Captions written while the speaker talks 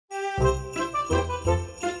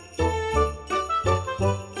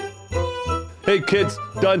Hey kids,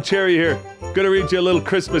 Don Cherry here. Gonna read you a little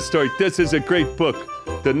Christmas story. This is a great book.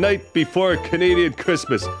 The Night Before a Canadian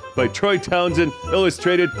Christmas by Troy Townsin,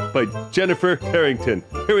 illustrated by Jennifer Harrington.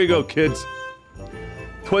 Here we go, kids.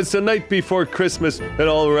 'Twas the night before Christmas, and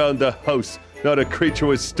all around the house, not a creature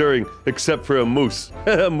was stirring except for a moose.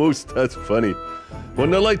 A moose, that's funny.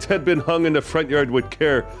 When the lights had been hung in the front yard with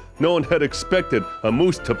care, no one had expected a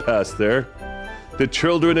moose to pass there. The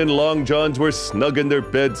children in long johns were snug in their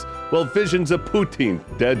beds, while visions of poutine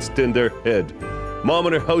danced in their head. Mom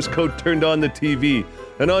in her housecoat turned on the TV,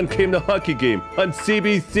 and on came the hockey game on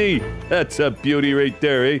CBC. That's a beauty right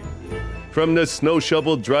there, eh? From the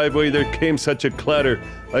snow-shoveled driveway there came such a clatter,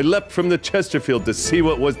 I leapt from the Chesterfield to see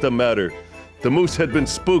what was the matter. The moose had been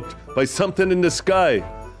spooked by something in the sky,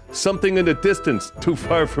 something in the distance too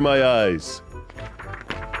far for my eyes.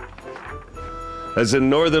 As the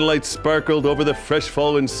northern lights sparkled over the fresh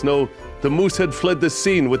fallen snow, the moose had fled the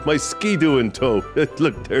scene with my ski-doo in tow.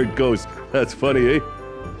 Look, there it goes. That's funny, eh?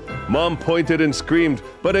 Mom pointed and screamed,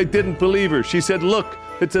 but I didn't believe her. She said, look,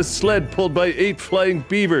 it's a sled pulled by 8 flying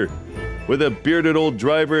beaver. With a bearded old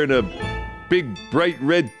driver and a big bright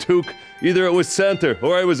red toque, either it was Santa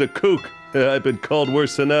or I was a kook. I've been called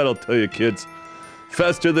worse than that, I'll tell you, kids.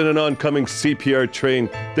 Faster than an oncoming CPR train,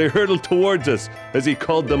 they hurtled towards us as he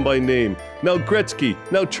called them by name. Now Gretzky,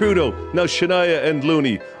 now Trudeau, now Shania and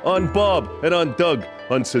Looney, on Bob and on Doug,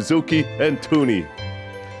 on Suzuki and Tooney.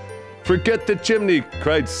 Forget the chimney,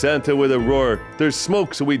 cried Santa with a roar. There's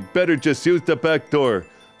smoke, so we'd better just use the back door.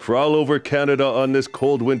 For all over Canada on this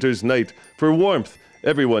cold winter's night, for warmth,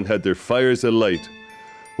 everyone had their fires alight.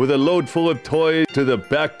 With a load full of toys, to the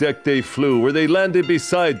back deck they flew, where they landed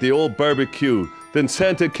beside the old barbecue. Then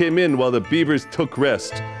Santa came in while the beavers took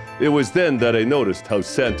rest. It was then that I noticed how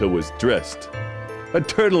Santa was dressed. A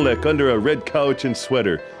turtleneck under a red couch and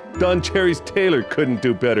sweater. Don Cherry's tailor couldn't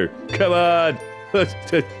do better. Come on!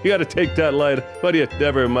 You gotta take that line, but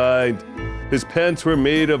never mind. His pants were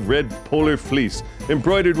made of red polar fleece,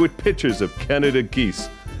 embroidered with pictures of Canada geese.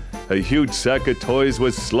 A huge sack of toys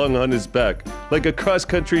was slung on his back, like a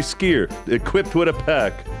cross-country skier equipped with a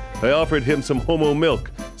pack. I offered him some homo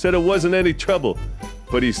milk, said it wasn't any trouble,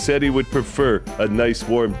 but he said he would prefer a nice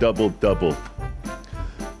warm double-double.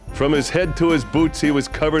 From his head to his boots he was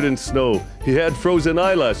covered in snow. He had frozen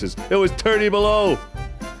eyelashes, it was 30 below.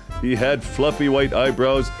 He had fluffy white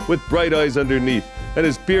eyebrows with bright eyes underneath, and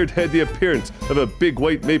his beard had the appearance of a big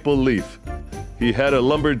white maple leaf. He had a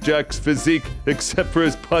lumberjack's physique except for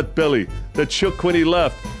his pot belly that shook when he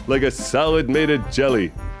laughed like a salad made of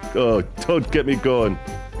jelly. Oh, don't get me going.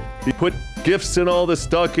 He put gifts in all the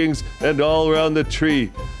stockings and all around the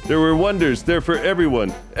tree. There were wonders there for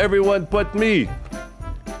everyone but me.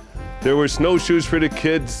 There were snowshoes for the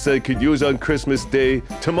kids they could use on Christmas Day.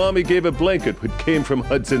 To Mom he gave a blanket which came from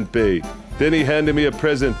Hudson Bay. Then he handed me a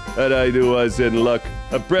present, and I knew I was in luck.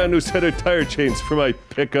 A brand new set of tire chains for my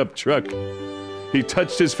pickup truck. He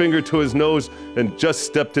touched his finger to his nose and just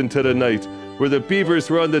stepped into the night, where the beavers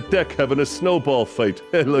were on the deck having a snowball fight.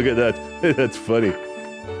 Look at that, that's funny.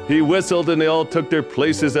 He whistled and they all took their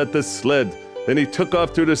places at the sled. Then he took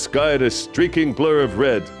off through the sky in a streaking blur of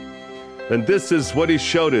red. And this is what he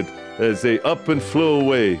shouted as they up and flew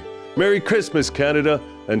away. Merry Christmas, Canada,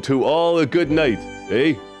 and to all a good night,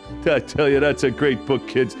 eh? I tell you, that's a great book,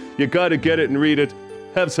 kids. You gotta get it and read it.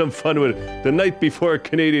 Have some fun with it. The Night Before a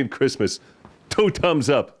Canadian Christmas. 2 thumbs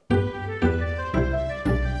up.